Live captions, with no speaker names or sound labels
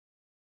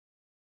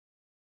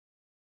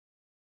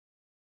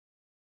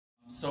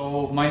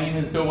So my name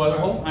is Bill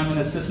Wetherholt. I'm an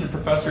assistant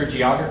professor of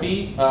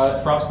geography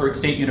at Frostburg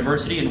State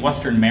University in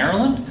Western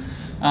Maryland.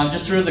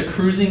 Just sort of the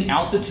cruising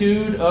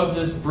altitude of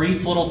this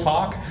brief little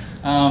talk,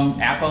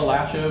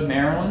 Appalachia,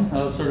 Maryland.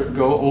 I'll sort of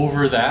go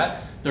over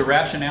that, the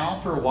rationale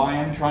for why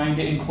I'm trying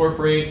to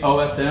incorporate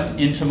OSM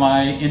into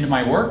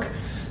my work,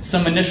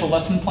 some initial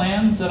lesson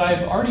plans that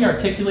I've already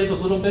articulated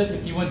a little bit.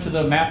 If you went to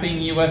the Mapping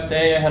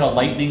USA, I had a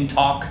lightning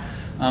talk.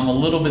 A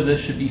little bit of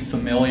this should be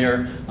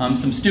familiar.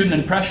 Some student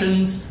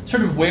impressions,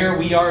 sort of where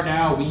we are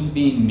now, we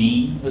being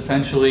me,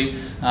 essentially,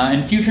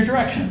 and future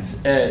directions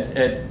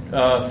at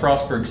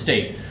Frostburg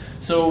State.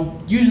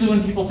 So usually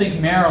when people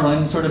think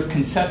Maryland, sort of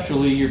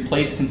conceptually, your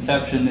place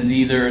conception is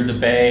either the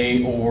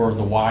Bay or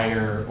the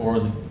Wire or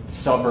the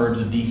suburbs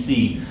of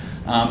DC.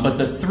 But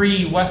the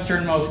three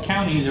westernmost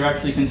counties are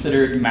actually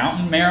considered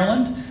Mountain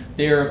Maryland.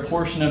 They're a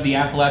portion of the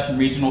Appalachian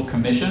Regional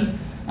Commission.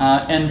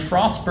 And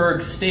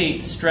Frostburg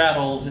State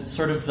straddles,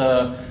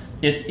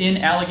 it's in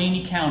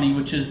Allegheny County,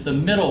 which is the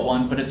middle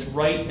one, but it's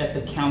right at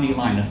the county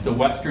line. It's the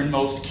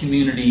westernmost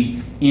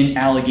community in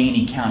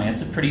Allegheny County.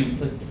 It's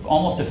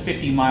almost a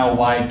 50-mile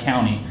wide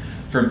county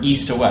from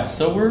east to west.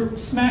 So we're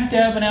smack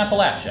dab in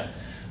Appalachia.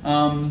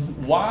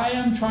 Why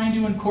I'm trying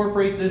to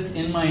incorporate this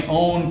in my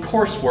own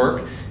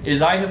coursework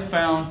is I have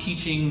found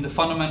teaching the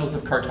fundamentals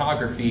of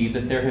cartography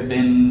that there have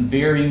been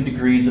varying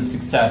degrees of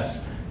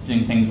success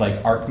using things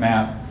like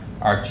ArcMap,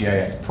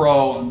 ArcGIS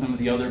Pro, and some of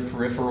the other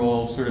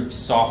peripheral sort of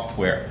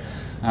software.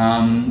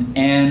 And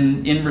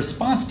in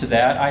response to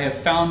that, I have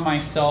found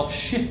myself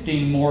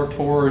shifting more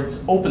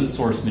towards open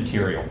source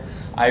material.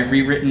 I've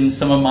rewritten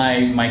some of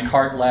my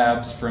cart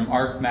labs from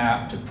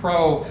ArcMap to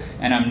Pro,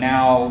 and I'm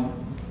now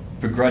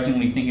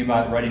begrudgingly thinking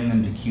about writing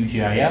them to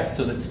QGIS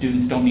so that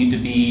students don't need to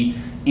be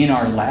in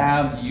our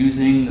labs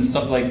using the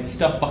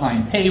stuff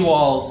behind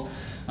paywalls.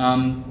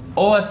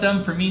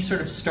 OSM for me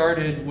sort of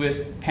started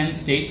with Penn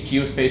State's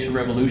Geospatial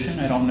Revolution.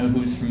 I don't know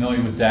who's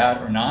familiar with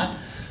that or not.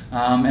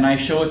 And I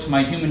show it to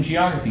my human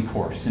geography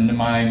course and to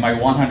my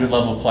 100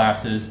 level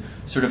classes,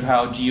 sort of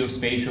how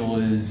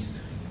geospatial is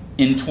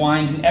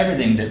entwined in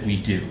everything that we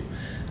do.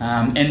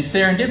 And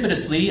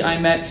serendipitously, I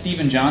met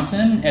Stephen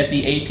Johnson at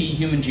the AP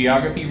Human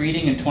Geography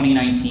reading in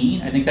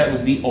 2019. I think that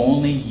was the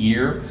only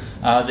year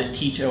that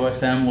Teach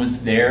OSM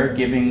was there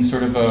giving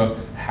sort of a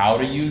how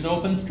to use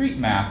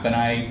OpenStreetMap. And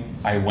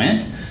I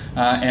went,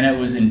 and it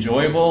was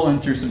enjoyable,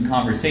 and through some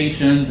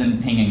conversations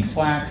and pinging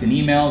Slacks and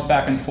emails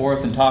back and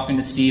forth and talking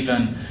to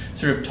Stephen,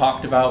 sort of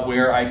talked about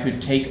where I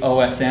could take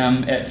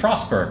OSM at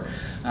Frostburg.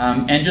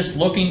 And just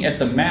looking at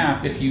the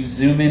map, if you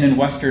zoom in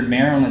Western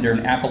Maryland or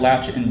in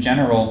Appalachia in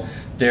general,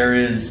 there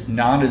is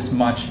not as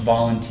much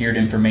volunteered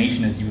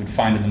information as you would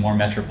find in the more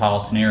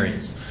metropolitan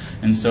areas.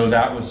 And so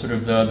that was sort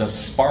of the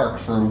spark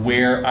for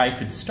where I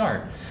could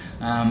start.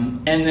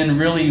 And then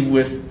really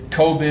with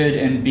COVID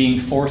and being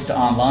forced to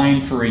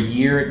online for a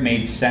year, it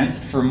made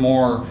sense for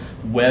more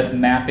web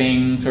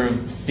mapping sort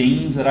of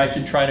things that I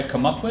should try to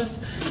come up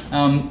with.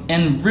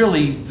 And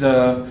really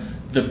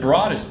the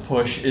broadest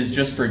push is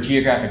just for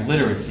geographic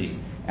literacy.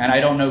 And I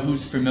don't know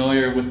who's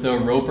familiar with the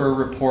Roper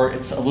report.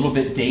 It's a little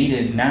bit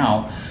dated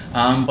now.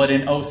 But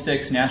in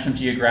 '06, National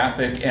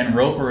Geographic and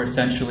Roper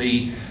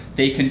essentially,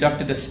 they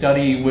conducted a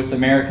study with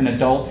American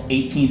adults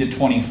 18 to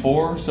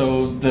 24,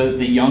 so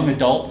the young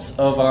adults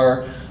of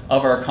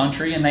our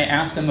country, and they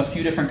asked them a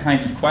few different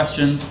kinds of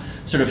questions,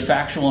 sort of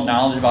factual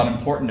knowledge about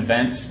important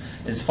events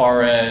as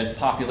far as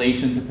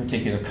populations of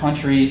particular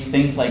countries,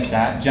 things like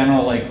that,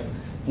 general like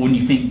when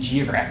you think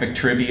geographic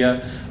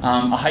trivia,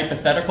 a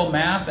hypothetical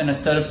map and a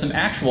set of some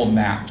actual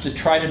maps to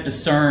try to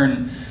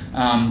discern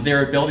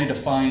their ability to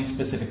find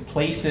specific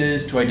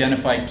places, to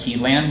identify key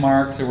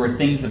landmarks or where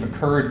things have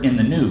occurred in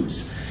the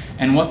news.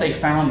 And what they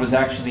found was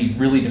actually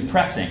really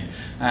depressing.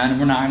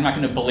 And I'm not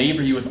going to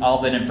belabor you with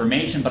all that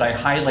information, but I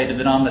highlighted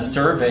that on the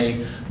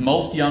survey,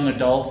 most young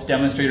adults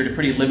demonstrated a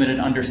pretty limited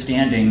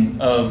understanding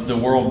of the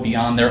world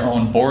beyond their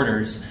own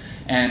borders.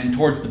 And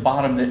towards the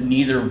bottom, that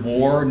neither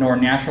war nor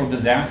natural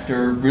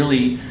disaster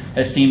really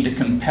has seemed to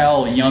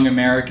compel young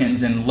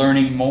Americans in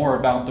learning more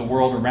about the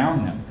world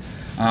around them.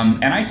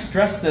 And I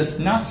stress this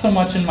not so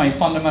much in my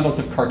fundamentals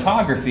of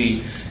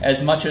cartography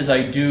as much as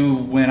I do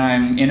when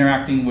I'm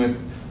interacting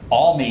with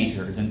all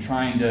majors and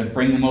trying to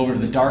bring them over to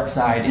the dark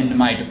side into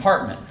my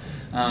department.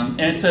 And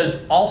it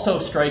says, also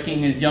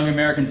striking is young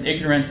Americans'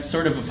 ignorance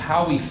sort of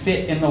how we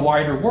fit in the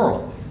wider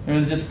world.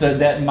 Just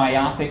that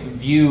myopic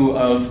view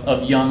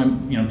of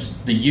young,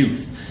 just the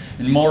youth.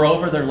 And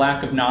moreover, their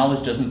lack of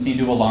knowledge doesn't seem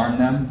to alarm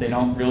them. They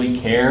don't really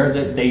care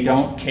that they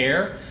don't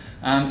care.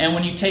 And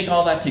when you take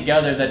all that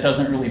together, that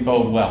doesn't really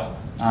bode well.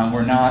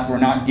 We're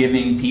not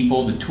giving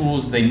people the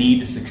tools they need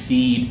to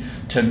succeed,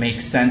 to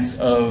make sense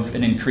of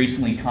an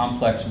increasingly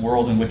complex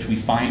world in which we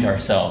find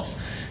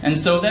ourselves. And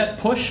so that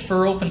push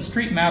for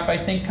OpenStreetMap, I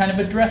think, kind of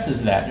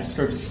addresses that, just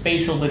sort of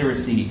spatial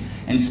literacy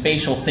and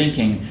spatial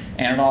thinking.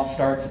 And it all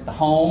starts at the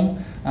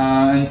home,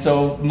 And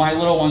so my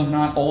little one's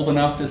not old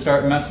enough to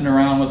start messing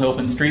around with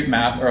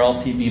OpenStreetMap, or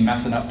else he'd be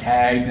messing up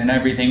tags and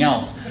everything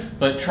else.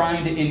 But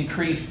trying to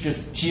increase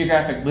just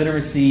geographic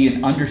literacy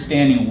and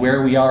understanding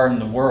where we are in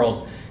the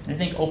world. And I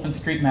think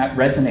OpenStreetMap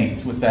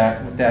resonates with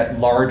that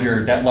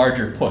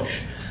larger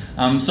push.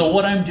 So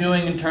what I'm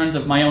doing in terms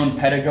of my own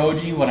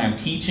pedagogy, what I'm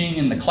teaching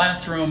in the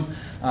classroom,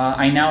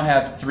 I now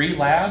have 3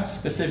 labs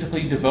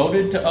specifically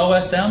devoted to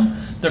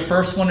OSM. The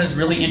first one is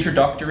really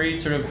introductory,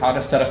 sort of how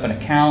to set up an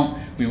account.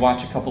 We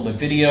watch a couple of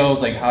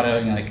videos like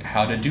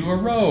how to do a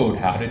road,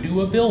 how to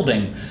do a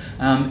building,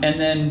 and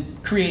then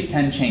create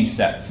 10 change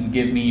sets and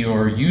give me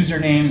your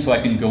username so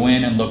I can go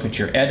in and look at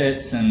your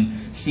edits and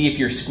see if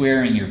you're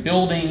squaring your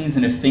buildings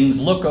and if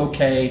things look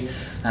okay.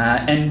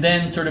 And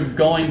then sort of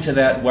going to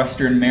that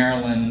Western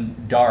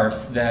Maryland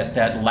DARF,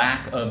 that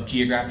lack of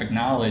geographic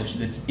knowledge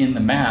that's in the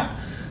map.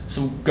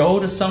 So go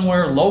to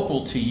somewhere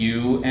local to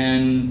you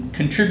and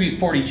contribute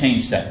 40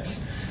 change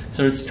sets.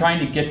 So it's trying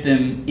to get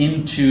them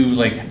into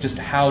like just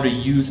how to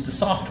use the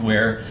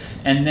software.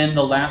 And then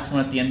the last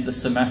one at the end of the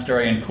semester,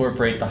 I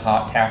incorporate the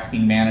hot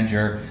tasking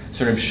manager,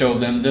 sort of show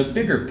them the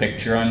bigger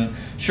picture. I'm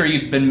sure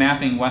you've been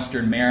mapping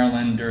Western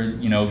Maryland or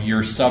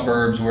your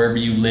suburbs, wherever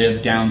you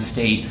live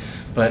downstate.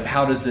 But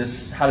how does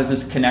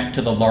this connect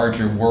to the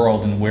larger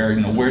world, and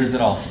where does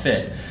it all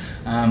fit?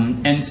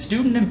 And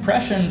student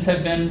impressions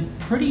have been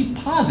pretty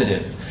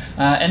positive.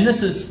 And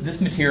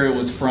this material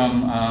was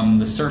from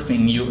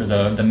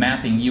the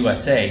Mapping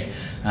USA,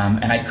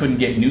 and I couldn't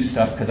get new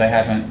stuff because I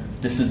haven't.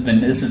 This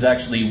is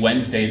actually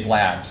Wednesday's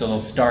lab, so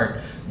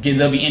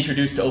they'll be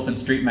introduced to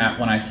OpenStreetMap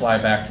when I fly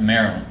back to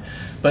Maryland.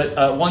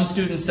 But one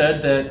student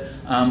said that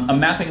a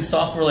mapping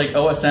software like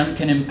OSM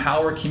can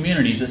empower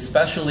communities,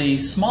 especially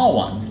small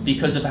ones,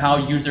 because of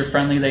how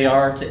user-friendly they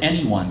are to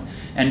anyone.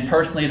 And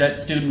personally, that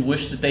student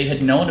wished that they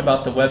had known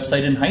about the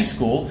website in high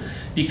school,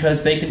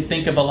 because they can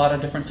think of a lot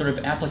of different sort of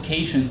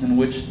applications in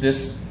which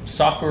this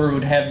software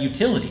would have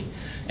utility.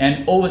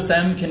 And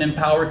OSM can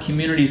empower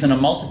communities in a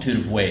multitude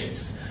of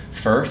ways.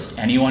 First,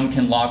 anyone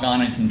can log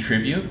on and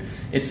contribute.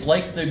 It's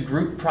like the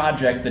group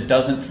project that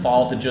doesn't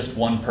fall to just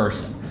one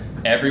person.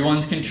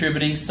 Everyone's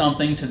contributing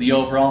something to the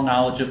overall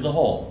knowledge of the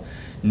whole.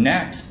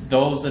 Next,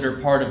 those that are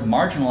part of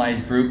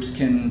marginalized groups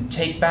can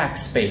take back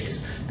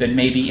space that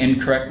may be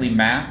incorrectly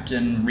mapped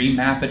and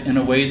remap it in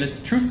a way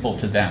that's truthful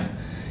to them.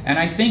 And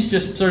I think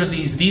just sort of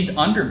these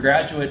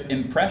undergraduate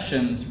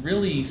impressions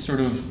really sort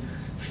of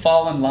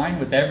fall in line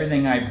with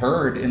everything I've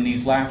heard in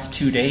these last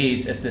 2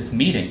 days at this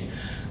meeting.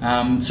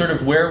 Sort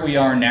of where we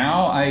are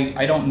now,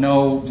 I don't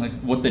know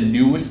what the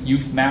newest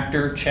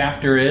YouthMappers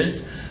Chapter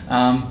is,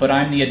 but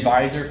I'm the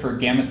advisor for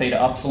Gamma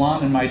Theta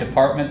Upsilon in my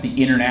department,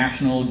 the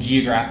International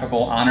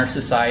Geographical Honor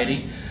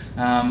Society.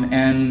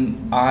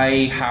 And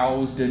I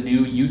housed a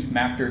new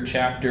YouthMappers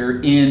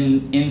Chapter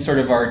in sort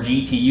of our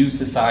GTU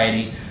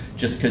society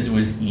just because it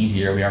was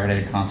easier. We already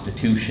had a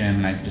constitution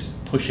and I could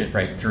just push it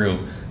right through.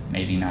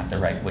 Maybe not the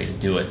right way to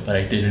do it, but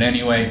I did it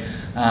anyway.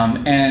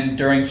 And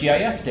during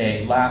GIS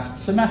Day last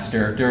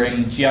semester,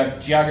 during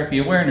Geography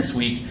Awareness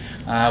Week,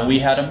 we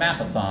had a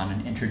mapathon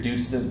and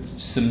introduced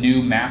some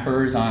new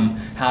mappers on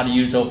how to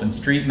use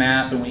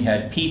OpenStreetMap, and we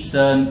had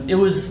pizza. And it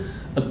was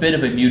a bit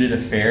of a muted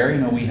affair.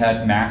 We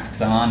had masks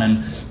on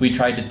and we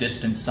tried to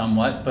distance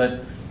somewhat,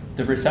 but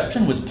the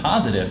reception was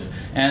positive.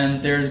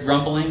 And there's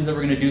grumblings that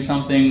we're going to do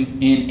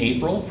something in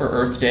April for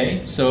Earth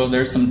Day, so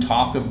there's some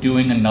talk of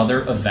doing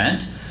another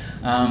event.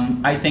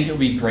 I think it would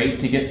be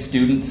great to get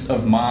students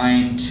of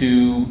mine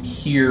to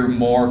hear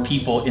more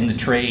people in the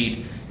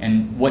trade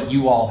and what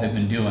you all have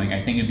been doing.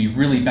 I think it'd be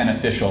really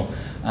beneficial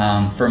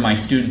for my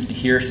students to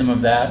hear some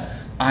of that.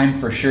 I'm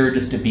for sure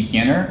just a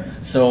beginner,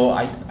 so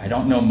I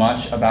don't know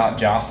much about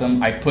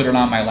JOSM. I put it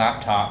on my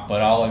laptop,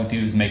 but all I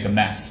do is make a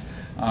mess.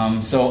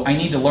 So I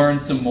need to learn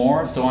some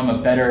more, so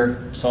I'm better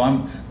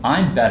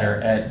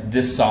at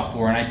this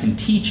software and I can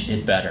teach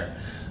it better.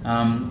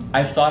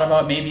 I've thought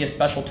about maybe a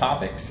special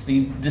topics.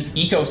 This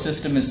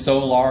ecosystem is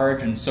so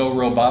large and so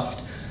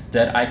robust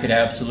that I could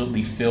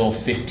absolutely fill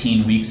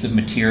 15 weeks of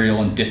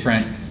material in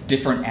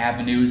different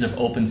avenues of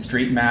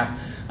OpenStreetMap.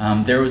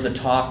 There was a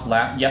talk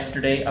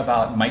yesterday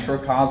about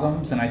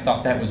microcosms, and I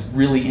thought that was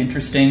really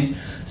interesting.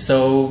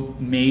 So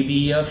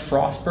maybe a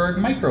Frostburg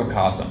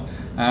microcosm.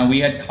 We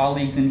had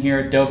colleagues in here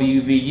at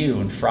WVU,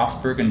 and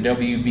Frostburg and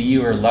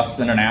WVU are less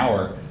than an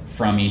hour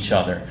from each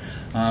other.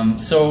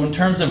 So in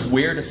terms of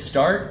where to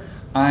start,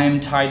 I'm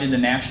tied into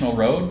National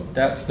Road.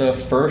 That's the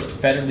first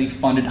federally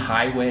funded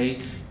highway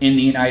in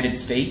the United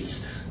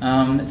States.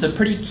 It's a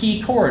pretty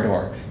key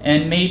corridor,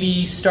 and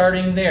maybe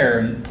starting there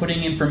and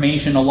putting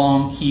information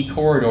along key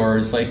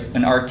corridors like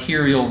an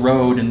arterial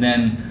road, and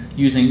then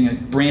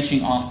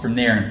branching off from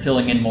there and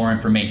filling in more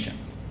information.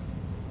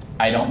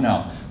 I don't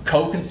know.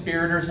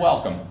 Co-conspirators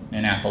welcome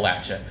in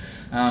Appalachia.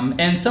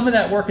 And some of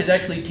that work is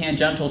actually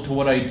tangential to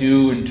what I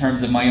do in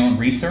terms of my own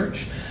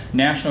research.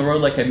 National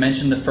Road, like I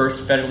mentioned, the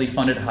first federally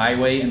funded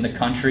highway in the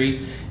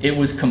country. It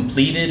was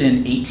completed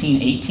in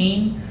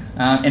 1818,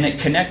 and it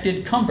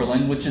connected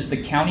Cumberland, which is the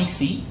county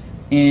seat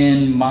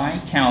in my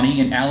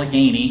county in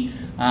Allegheny,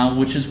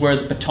 which is where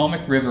the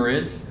Potomac River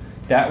is.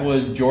 That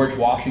was George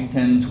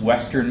Washington's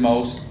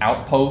westernmost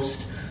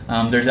outpost.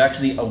 There's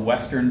actually a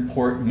western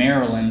port,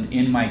 Maryland,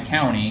 in my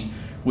county,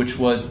 which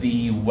was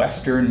the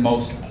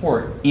westernmost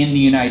port in the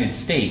United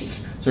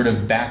States, sort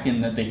of back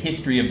in the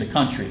history of the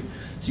country.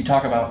 So you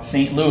talk about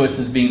St. Louis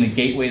as being the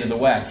gateway to the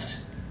West.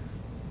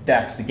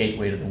 That's the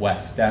gateway to the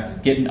West. That's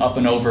getting up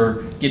and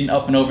over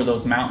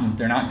those mountains.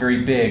 They're not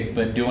very big,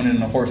 but doing it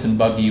in a horse and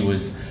buggy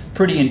was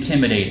pretty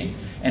intimidating.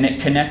 And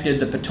it connected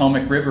the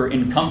Potomac River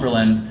in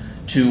Cumberland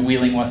to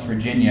Wheeling, West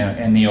Virginia,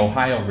 and the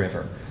Ohio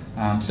River.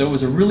 So it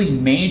was a really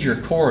major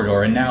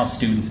corridor, and now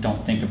students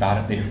don't think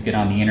about it. They just get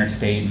on the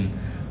interstate and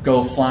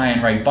go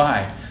flying right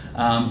by.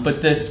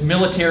 But this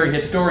military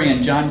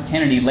historian, John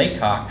Kennedy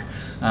Laycock,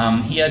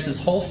 he has this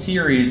whole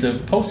series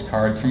of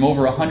postcards from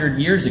over 100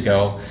 years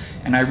ago,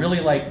 and I really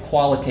like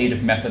qualitative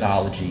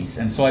methodologies.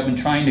 And so I've been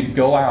trying to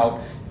go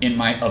out in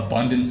my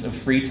abundance of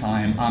free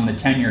time on the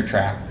tenure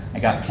track. I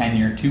got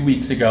tenure 2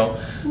 weeks ago,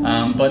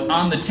 but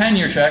on the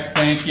tenure track,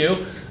 thank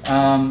you,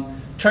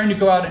 trying to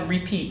go out and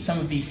repeat some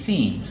of these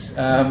scenes.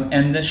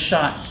 And this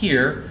shot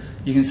here,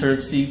 you can sort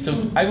of see,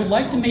 so I would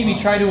like to maybe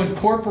try to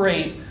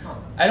incorporate,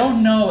 I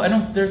don't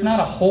know, there's not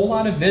a whole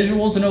lot of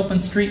visuals in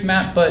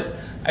OpenStreetMap, but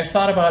I've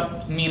thought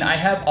about, I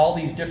have all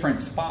these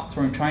different spots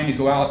where I'm trying to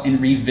go out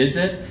and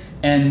revisit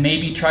and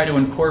maybe try to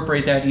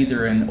incorporate that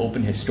either in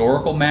open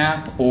historical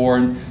map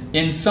or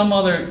in some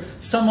other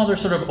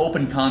sort of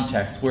open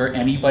context where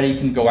anybody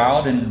can go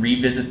out and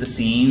revisit the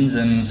scenes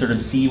and sort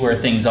of see where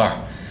things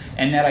are.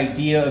 And that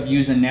idea of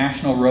using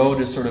National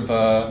Road as sort of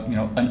a,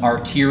 an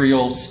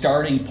arterial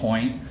starting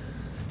point.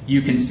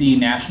 You can see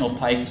National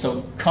Pike,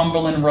 so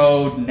Cumberland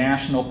Road,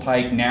 National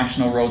Pike,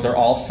 National Road, they're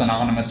all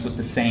synonymous with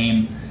the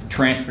same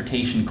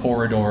transportation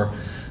corridor.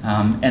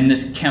 And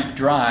this Kemp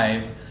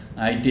Drive,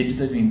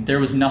 there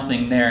was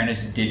nothing there, and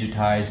it's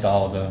digitized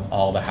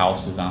all the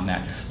houses on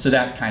that. So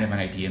that kind of an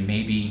idea.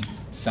 Maybe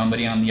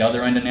somebody on the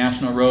other end of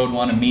National Road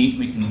want to meet,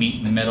 we can meet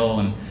in the middle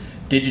and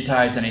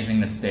digitize anything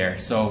that's there.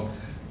 So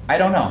I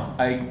don't know.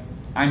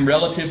 I'm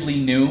relatively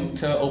new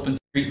to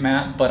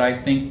OpenStreetMap, but I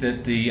think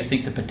that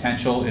the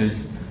potential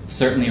is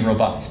certainly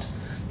robust.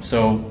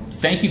 So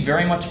thank you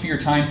very much for your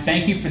time.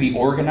 Thank you for the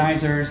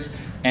organizers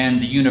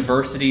and the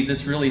university.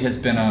 This really has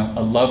been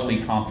a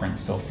lovely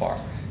conference so far.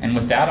 And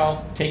with that,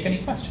 I'll take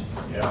any questions.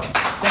 Yeah.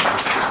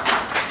 Thanks.